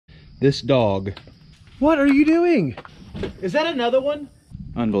this dog. What are you doing? Is that another one?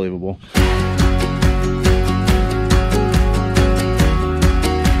 Unbelievable.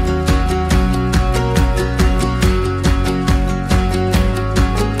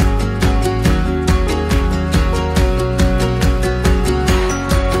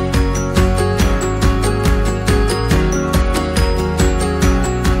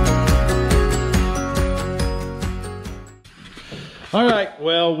 All right,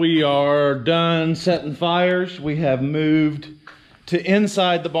 well, we are done setting fires. We have moved to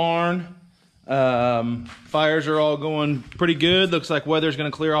inside the barn. Fires are all going pretty good. Looks like weather's gonna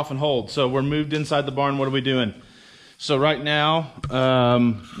clear off and hold. So we're moved inside the barn. What are we doing? So right now,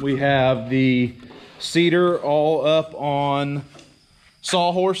 we have the cedar all up on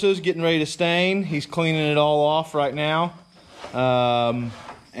sawhorses, getting ready to stain. He's cleaning it all off right now.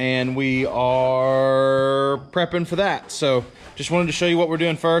 And we are prepping for that. So just wanted to show you what we're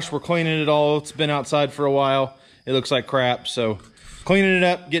doing first. We're cleaning it all. It's been outside for a while. It looks like crap. So cleaning it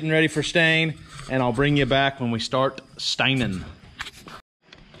up, getting ready for stain, and I'll bring you back when we start staining.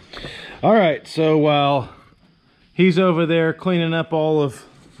 All right, so while he's over there cleaning up all of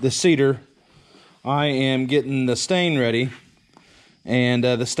the cedar, I am getting the stain ready. And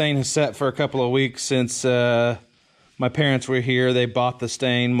the stain has sat for a couple of weeks since my parents were here. They bought the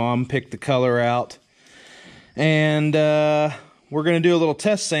stain. Mom picked the color out. And we're going to do a little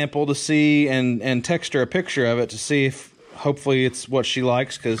test sample to see and texture a picture of it to see if hopefully it's what she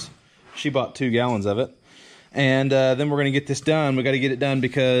likes, because she bought 2 gallons of it. And then we're going to get this done. We got to get it done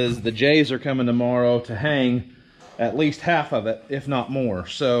because the Jays are coming tomorrow to hang at least half of it, if not more.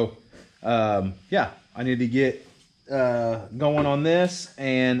 So yeah, I need to get going on this.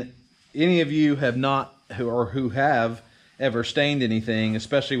 And any of you have not who have ever stained anything,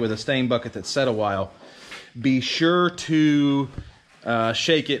 especially with a stain bucket that's set a while, be sure to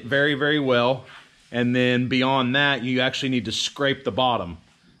shake it very, very well. And then beyond that, you actually need to scrape the bottom.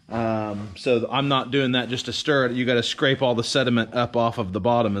 So I'm not doing that just to stir it. You got to scrape all the sediment up off of the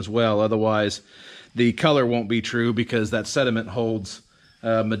bottom as well. Otherwise, the color won't be true, because that sediment holds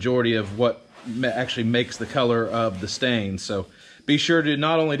a majority of what actually makes the color of the stain. So be sure to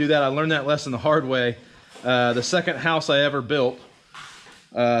not only do that. I learned that lesson the hard way. The second house I ever built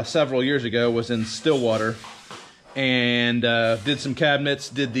several years ago was in Stillwater, and did some cabinets,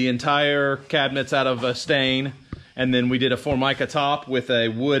 did the entire cabinets out of a stain, and then we did a Formica top with a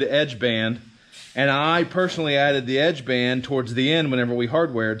wood edge band, and I personally added the edge band towards the end whenever we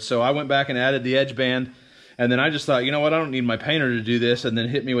hardwared. So I went back and added the edge band, and then I just thought, you know what, I don't need my painter to do this and then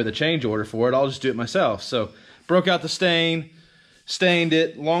hit me with a change order for it. I'll just do it myself. So broke out the stain, stained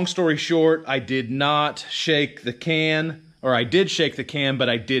it. Long story short, I did not shake the can, or I did shake the can, but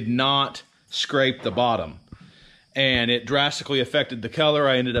I did not scrape the bottom. And it drastically affected the color.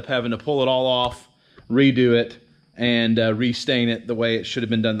 I ended up having to pull it all off, redo it, and restain it the way it should have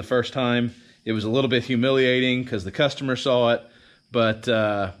been done the first time. It was a little bit humiliating because the customer saw it, but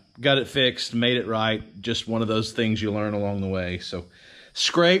got it fixed, made it right. Just one of those things you learn along the way. So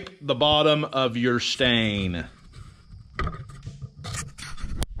scrape the bottom of your stain.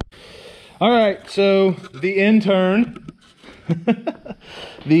 All right, so the intern,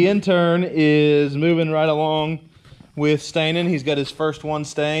 the intern is moving right along with staining. He's got his first one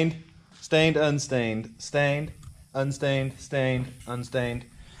stained, stained, unstained, stained, unstained, stained, unstained.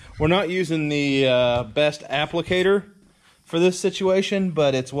 We're not using the best applicator for this situation,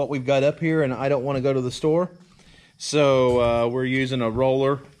 but it's what we've got up here, and I don't want to go to the store. So we're using a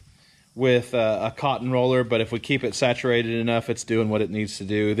roller with a cotton roller, but if we keep it saturated enough, it's doing what it needs to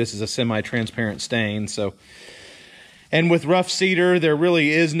do. This is a semi-transparent stain, so. And with rough cedar, there really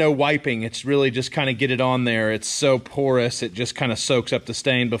is no wiping. It's really just kind of get it on there. It's so porous, it just kind of soaks up the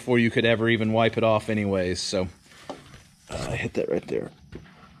stain before you could ever even wipe it off anyways. So hit that right there,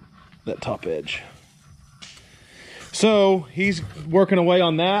 that top edge. So he's working away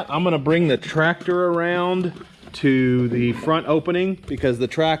on that. I'm gonna bring the tractor around to the front opening, because the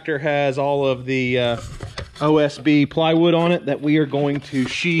tractor has all of the OSB plywood on it that we are going to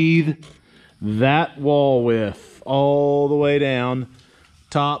sheathe that wall with, all the way down,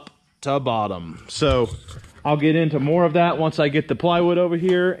 top to bottom. So I'll get into more of that once I get the plywood over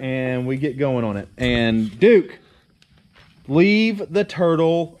here and we get going on it. And Duke, leave the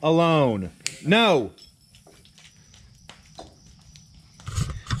turtle alone. No.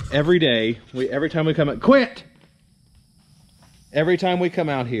 Every day, every time we come out, quit! Every time we come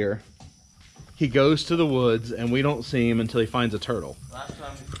out here, he goes to the woods and we don't see him until he finds a turtle. Last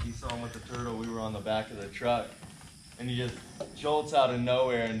time you saw him with the turtle, we were on the back of the truck, and he just jolts out of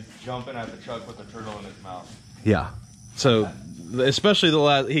nowhere and jumping at the truck with the turtle in his mouth. Yeah. So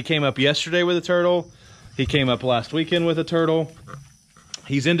especially he came up yesterday with a turtle. He came up last weekend with a turtle.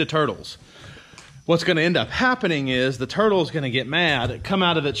 He's into turtles. What's going to end up happening is the turtle is going to get mad, come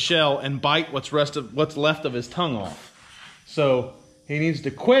out of its shell, and bite what's left of his tongue off. So he needs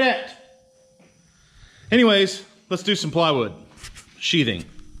to quit it. Anyways, let's do some plywood sheathing.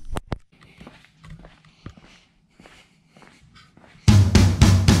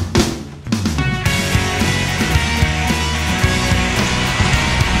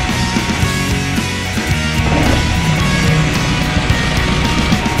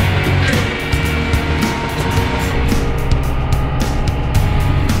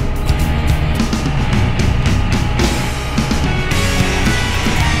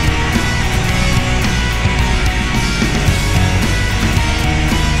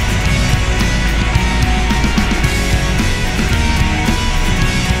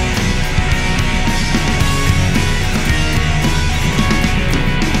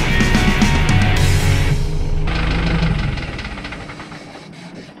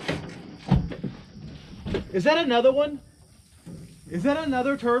 Is that another one? Is that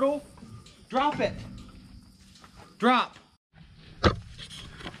another turtle? Drop it. Drop.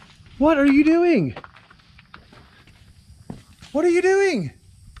 What are you doing? What are you doing?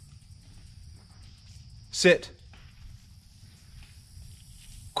 Sit.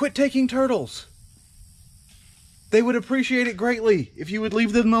 Quit taking turtles. They would appreciate it greatly if you would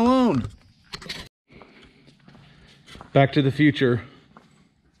leave them alone. Back to the Future.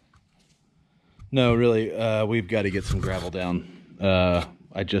 No, really, we've got to get some gravel down.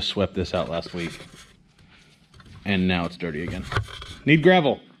 I just swept this out last week, and now it's dirty again. Need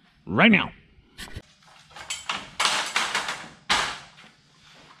gravel right now.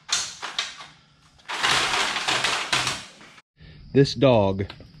 This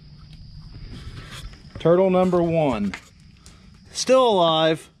dog, turtle number 1, still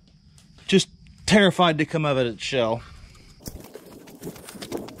alive, just terrified to come out of its shell.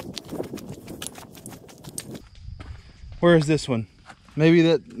 Where is this one? Maybe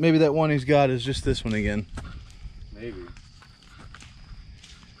that one he's got is just this one again. Maybe.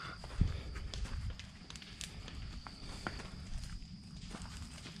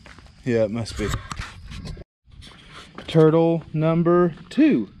 Yeah, it must be. Turtle number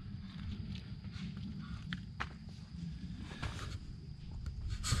 2.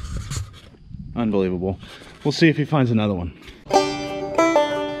 Unbelievable. We'll see if he finds another one.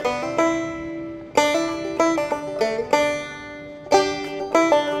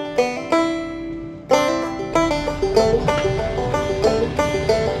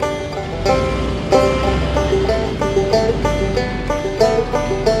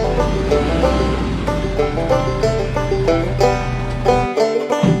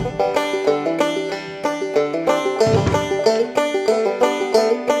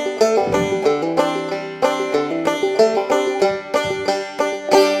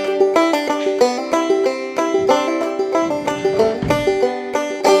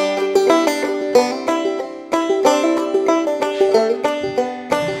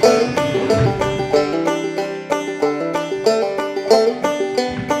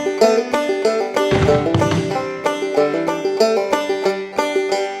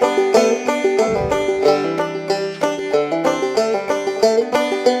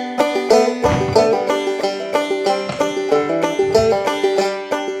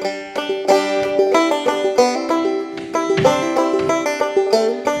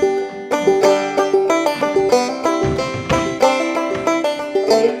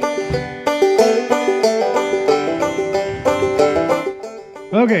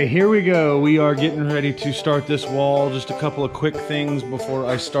 Okay, here we go. We are getting ready to start this wall. Just a couple of quick things before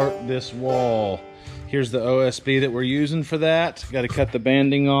I start this wall. Here's the OSB that we're using for that. Got to cut the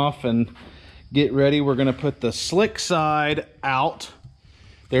banding off and get ready. We're going to put the slick side out.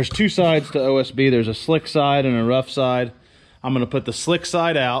 There's two sides to OSB. There's a slick side and a rough side. I'm going to put the slick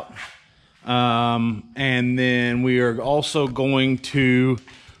side out. And then we are also going to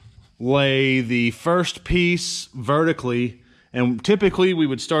lay the first piece vertically. And typically we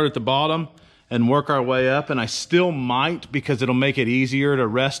would start at the bottom and work our way up, and I still might because it'll make it easier to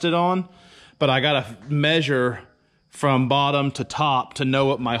rest it on. But I gotta measure from bottom to top to know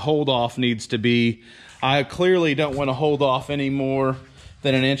what my hold off needs to be. I clearly don't want to hold off any more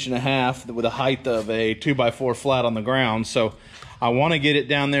than 1.5 inches with a height of a 2x4 flat on the ground. So I want to get it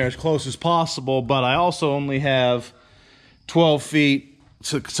down there as close as possible, but I also only have 12 feet.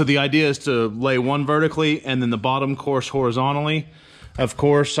 So the idea is to lay one vertically and then the bottom course horizontally. Of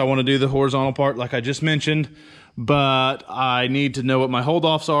course, I want to do the horizontal part like I just mentioned, but I need to know what my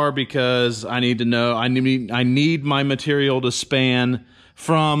hold-offs are because I need to know, I need my material to span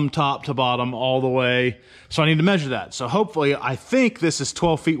from top to bottom all the way. So I need to measure that. So hopefully, I think this is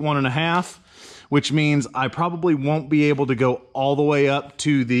 12 feet 1.5, which means I probably won't be able to go all the way up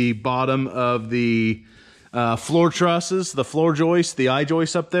to the bottom of the floor trusses, the floor joist, the eye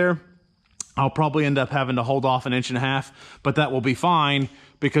joist up there. I'll probably end up having to hold off 1.5 inches, but that will be fine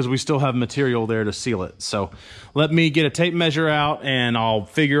because we still have material there to seal it. So let me get a tape measure out and I'll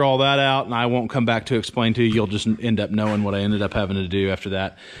figure all that out, and I won't come back to explain to you. You'll just end up knowing what I ended up having to do after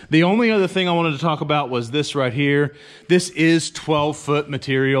that. The only other thing I wanted to talk about was this right here. This is 12-foot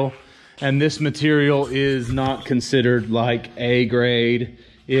material, and this material is not considered like A grade.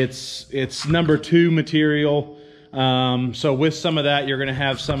 It's number 2 material. So with some of that, you're gonna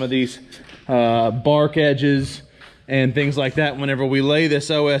have some of these bark edges and things like that. Whenever we lay this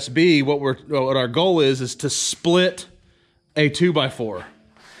OSB, what our goal is to split a 2x4.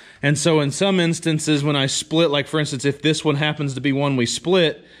 And so in some instances, when I split, like for instance, if this one happens to be one we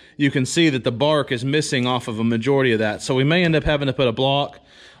split, you can see that the bark is missing off of a majority of that. So we may end up having to put a block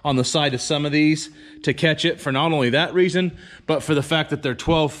on the side of some of these to catch it for not only that reason, but for the fact that they're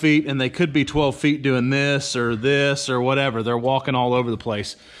 12 feet and they could be 12 feet doing this or whatever. They're walking all over the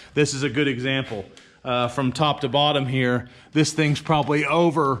place. This is a good example. From top to bottom here, this thing's probably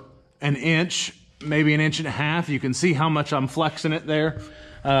over 1 inch, maybe 1.5 inches. You can see how much I'm flexing it there.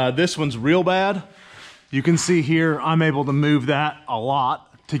 This one's real bad. You can see here, I'm able to move that a lot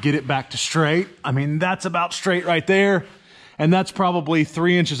to get it back to straight. I mean, that's about straight right there. And that's probably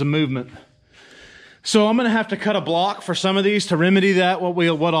 3 inches of movement. So I'm gonna have to cut a block for some of these to remedy that.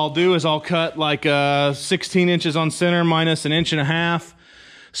 What I'll do is I'll cut like 16 inches on center minus 1.5 inches.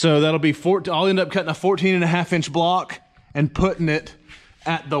 So that'll be I'll end up cutting a 14.5 inch block and putting it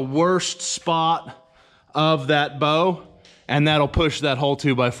at the worst spot of that bow. And that'll push that whole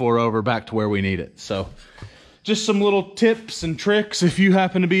 2x4 over back to where we need it. So just some little tips and tricks. If you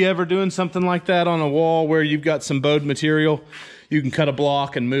happen to be ever doing something like that on a wall where you've got some bowed material, you can cut a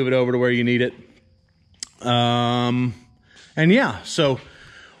block and move it over to where you need it. And yeah, so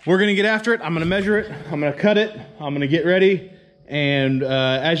we're gonna get after it. I'm gonna measure it, I'm gonna cut it, I'm gonna get ready. And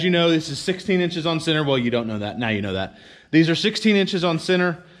as you know, this is 16 inches on center. Well, you don't know that, now you know that. These are 16 inches on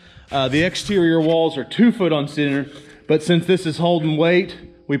center. The exterior walls are 2 foot on center, but since this is holding weight,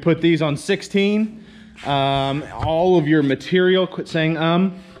 we put these on 16. All of your material, quit saying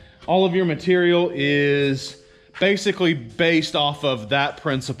all of your material is basically based off of that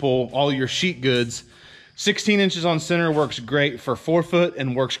principle, all your sheet goods. 16 inches on center works great for 4 foot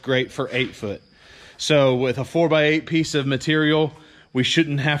and works great for 8 foot. So with a 4x8 piece of material, we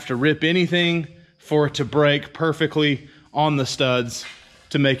shouldn't have to rip anything for it to break perfectly on the studs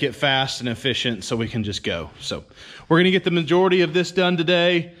to make it fast and efficient so we can just go. So we're gonna get the majority of this done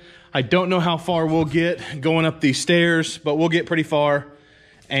today. I don't know how far we'll get going up these stairs, but we'll get pretty far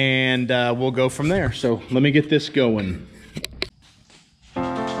and we'll go from there. So let me get this going.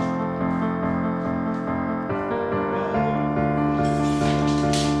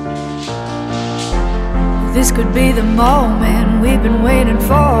 This could be the moment we've been waiting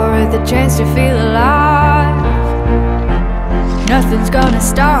for, the chance to feel alive. Nothing's gonna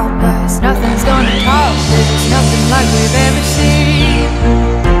stop us, nothing's gonna top this, nothing like we've ever seen.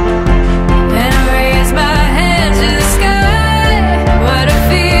 And I raise my hands to the sky, what a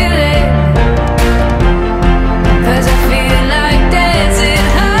feeling. 'Cause I feel like dancing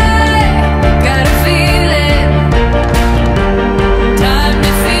high, got a feeling. Time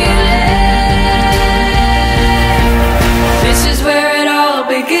to feel it. This is where it all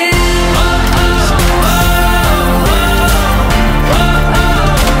begins.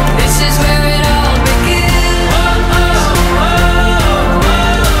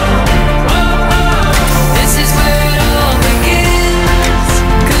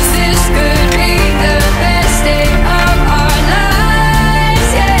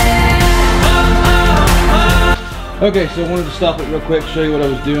 Okay, so I wanted to stop it real quick, show you what I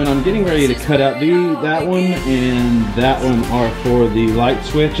was doing. I'm getting ready to cut out that one and that one are for the light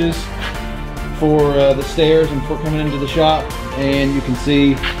switches for the stairs and for coming into the shop. And you can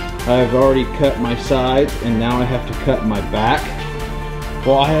see I've already cut my sides and now I have to cut my back.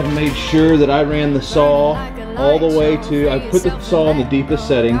 Well, I have made sure that I ran the saw all the way to, I put the saw in the deepest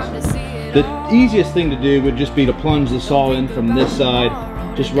settings. The easiest thing to do would just be to plunge the saw in from this side,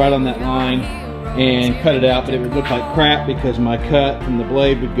 just right on that line, and cut it out, but it would look like crap because my cut from the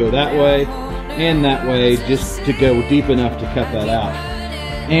blade would go that way and that way just to go deep enough to cut that out.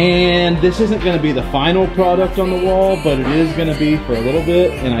 And this isn't going to be the final product on the wall, but it is going to be for a little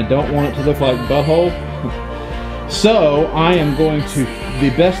bit, and I don't want it to look like butthole. So I am going to,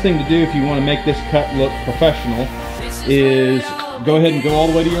 the best thing to do if you want to make this cut look professional is go ahead and go all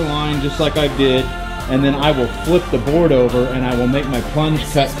the way to your line just like I did, and then I will flip the board over and I will make my plunge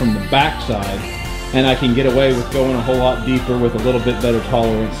cut from the back side, and I can get away with going a whole lot deeper with a little bit better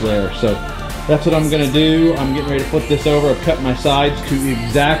tolerance there. So that's what I'm going to do. I'm getting ready to flip this over. I've cut my sides to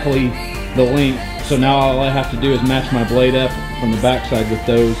exactly the length, so now all I have to do is match my blade up from the back side with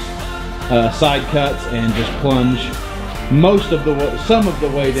those side cuts and just plunge most of the way, some of the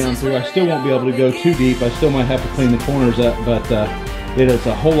way down through. I still won't be able to go too deep. I still might have to clean the corners up, but it is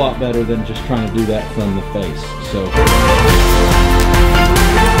a whole lot better than just trying to do that from the face. So.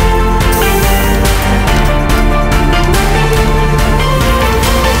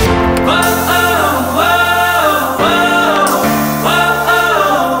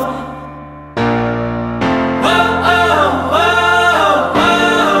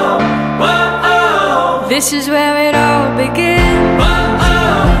 This is where it all begins.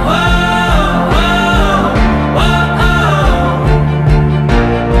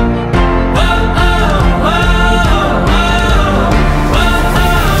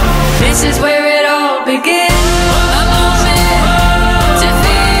 This is where it all begins. A moment to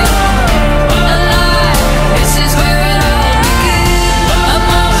feel alive. This is where it all begins. A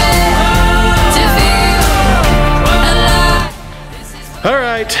moment to feel alive. All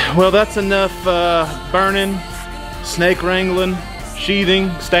right, well that's enough burning, snake wrangling, sheathing,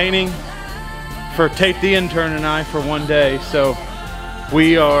 staining for Tate the intern and I for one day. So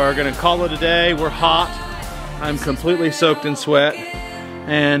we are gonna call it a day. We're hot. I'm completely soaked in sweat.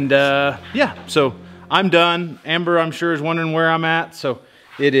 And yeah, so I'm done. Amber, I'm sure, is wondering where I'm at. So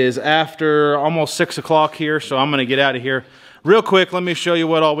it is after almost 6 o'clock here, so I'm gonna get out of here. Real quick, let me show you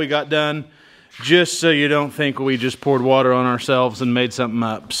what all we got done, just so you don't think we just poured water on ourselves and made something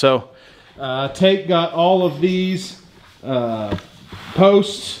up. So Tate got all of these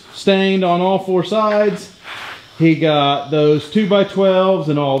posts stained on all 4 sides. He got those 2x12s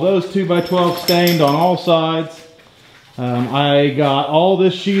and all those 2x12 stained on all sides. I got all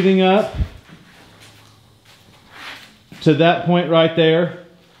this sheathing up to that point right there.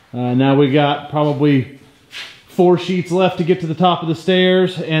 Now we got probably 4 sheets left to get to the top of the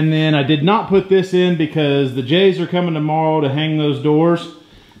stairs, and then I did not put this in because the Jays are coming tomorrow to hang those doors,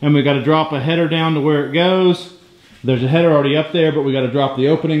 and we got to drop a header down to where it goes. There's a header already up there, but we got to drop the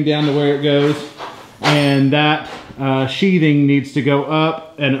opening down to where it goes, and that sheathing needs to go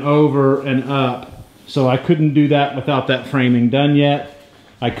up and over and up. So I couldn't do that without that framing done yet.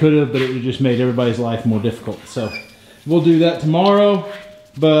 I could have, but it would just made everybody's life more difficult. So we'll do that tomorrow,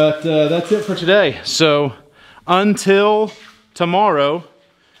 but that's it for today. So until tomorrow,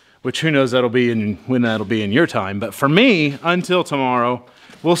 which who knows that'll be in, when that'll be in your time, but for me, until tomorrow,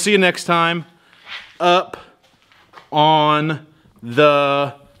 we'll see you next time up on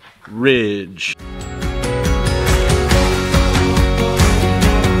the ridge.